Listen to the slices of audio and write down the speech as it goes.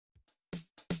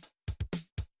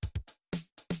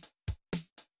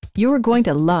You're going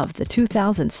to love the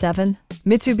 2007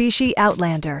 Mitsubishi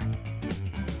Outlander.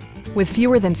 With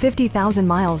fewer than 50,000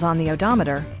 miles on the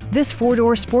odometer, this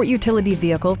four-door sport utility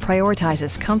vehicle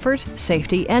prioritizes comfort,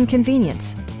 safety, and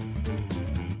convenience.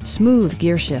 Smooth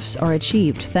gear shifts are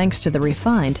achieved thanks to the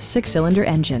refined six-cylinder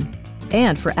engine.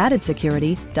 And for added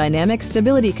security, dynamic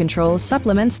stability control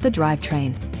supplements the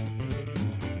drivetrain.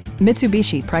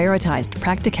 Mitsubishi prioritized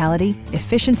practicality,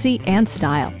 efficiency, and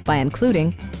style by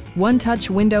including one-touch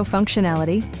window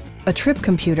functionality, a trip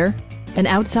computer, an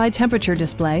outside temperature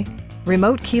display,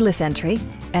 remote keyless entry,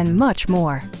 and much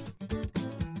more.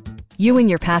 You and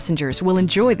your passengers will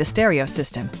enjoy the stereo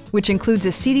system, which includes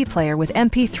a CD player with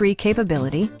MP3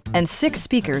 capability and 6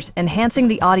 speakers enhancing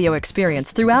the audio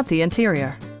experience throughout the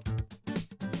interior.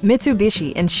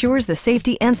 Mitsubishi ensures the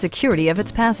safety and security of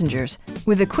its passengers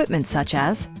with equipment such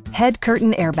as head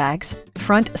curtain airbags,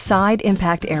 front side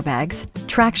impact airbags,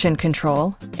 traction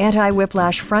control,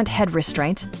 anti-whiplash front head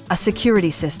restraints, a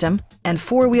security system, and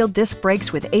 4-wheel disc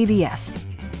brakes with ABS.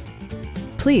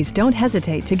 Please don't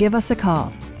hesitate to give us a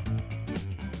call.